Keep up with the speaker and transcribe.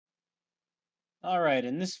All right,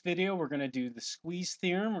 in this video, we're going to do the squeeze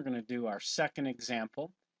theorem. We're going to do our second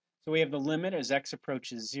example. So we have the limit as x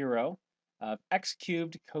approaches 0 of x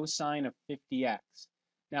cubed cosine of 50x.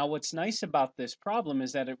 Now, what's nice about this problem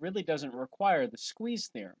is that it really doesn't require the squeeze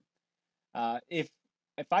theorem. If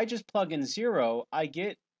I just plug in 0, I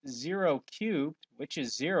get 0 cubed, which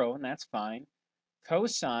is 0, and that's fine,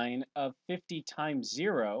 cosine of 50 times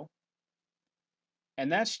 0,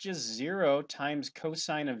 and that's just 0 times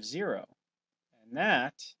cosine of 0. And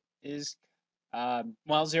that is,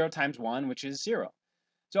 well, 0 times 1, which is 0.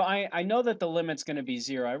 So I know that the limit's going to be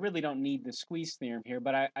 0. I really don't need the squeeze theorem here,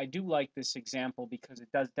 but I do like this example because it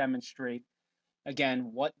does demonstrate,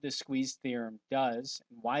 again, what the squeeze theorem does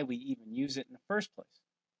and why we even use it in the first place.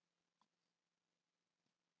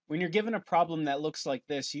 When you're given a problem that looks like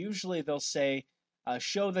this, usually they'll say,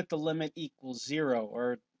 show that the limit equals 0,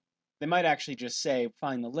 or they might actually just say,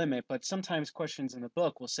 find the limit, but sometimes questions in the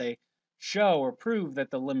book will say, show or prove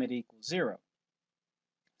that the limit equals 0.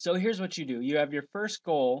 So here's what you do. You have your first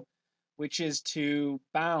goal, which is to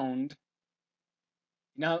bound.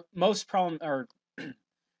 Now, most problem, or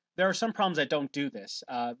there are some problems that don't do this.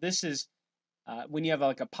 This is when you have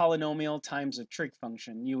like a polynomial times a trig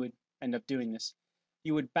function, you would end up doing this.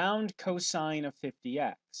 You would bound cosine of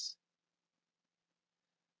 50x,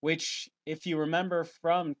 which, if you remember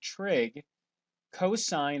from trig,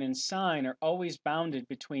 cosine and sine are always bounded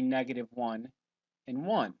between -1 and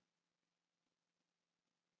 1.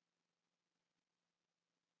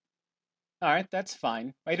 All right, that's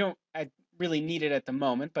fine. I really need it at the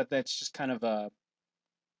moment, but that's just kind of a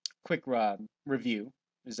quick review,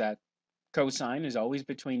 is that cosine is always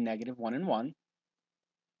between -1 and 1.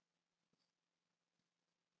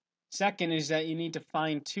 Second is that you need to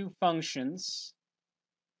find two functions,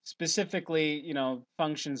 specifically,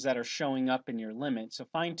 functions that are showing up in your limit. So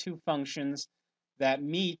find two functions that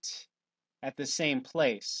meet at the same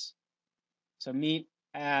place. So meet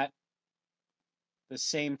at the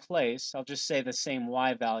same place. I'll just say the same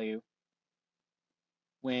y value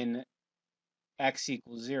when x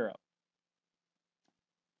equals 0.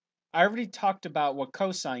 I already talked about what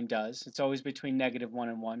cosine does. It's always between -1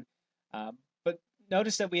 and 1. But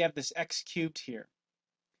notice that we have this x cubed here.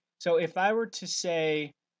 So if I were to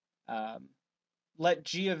say, let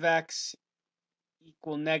g of x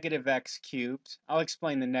equal -x cubed, I'll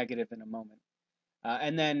explain the negative in a moment,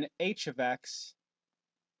 and then h of x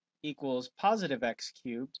equals positive x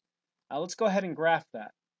cubed, let's go ahead and graph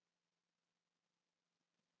that.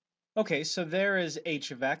 Okay, so there is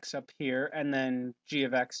h of x up here, and then g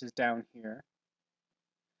of x is down here.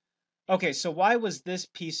 Okay, so why was this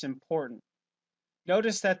piece important?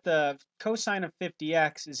 Notice that the cosine of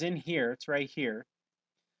 50x is in here, it's right here.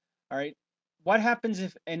 All right, what happens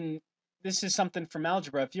if, and this is something from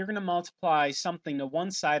algebra, if you're going to multiply something to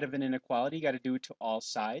one side of an inequality, you got to do it to all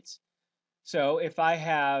sides. So if I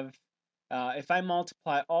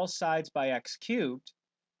multiply all sides by x cubed,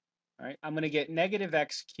 all right, I'm going to get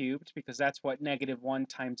 -x cubed because that's what -1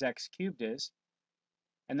 times x cubed is.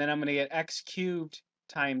 And then I'm going to get x cubed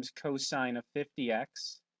times cosine of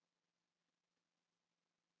 50x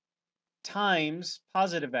times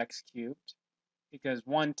positive x cubed, because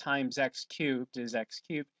 1 times x cubed is x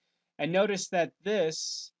cubed. And notice that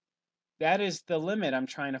that is the limit I'm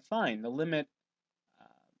trying to find, the limit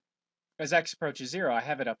as x approaches 0. I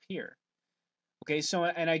have it up here. Okay, so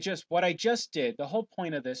what I just did, the whole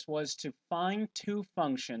point of this was to find two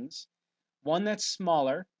functions, one that's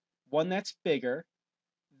smaller, one that's bigger,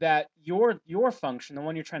 that your function, the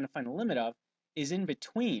one you're trying to find the limit of, is in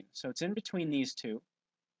between. So it's in between these two.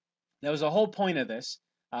 That was the whole point of this.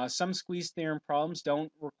 Some squeeze theorem problems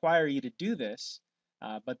don't require you to do this,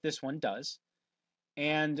 but this one does.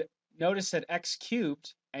 And notice that x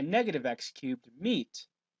cubed and -x cubed meet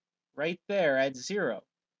right there at 0.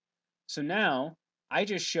 So now I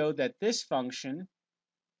just showed that this function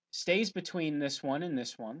stays between this one and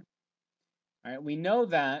this one. All right, we know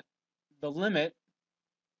that the limit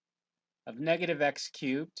of -x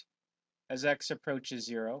cubed as x approaches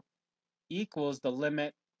 0 equals the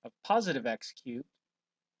limit of positive x cubed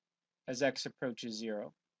as x approaches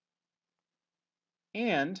 0.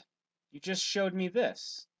 And you just showed me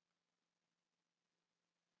this.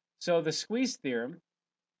 So the squeeze theorem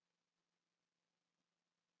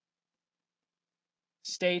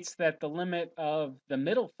states that the limit of the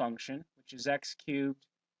middle function, which is x cubed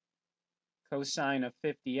cosine of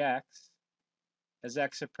 50x as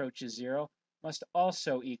x approaches 0, must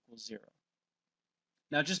also equal 0.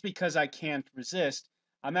 Now, just because I can't resist,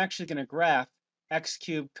 I'm actually going to graph x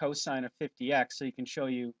cubed cosine of 50x so I can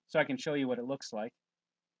show you what it looks like.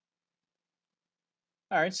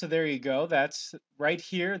 All right, so there you go. That's right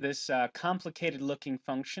here. This complicated looking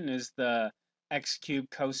function is the x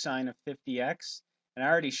cubed cosine of 50x. And I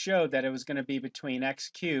already showed that it was going to be between x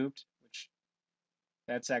cubed, which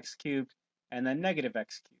that's x cubed, and then negative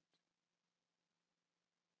x cubed.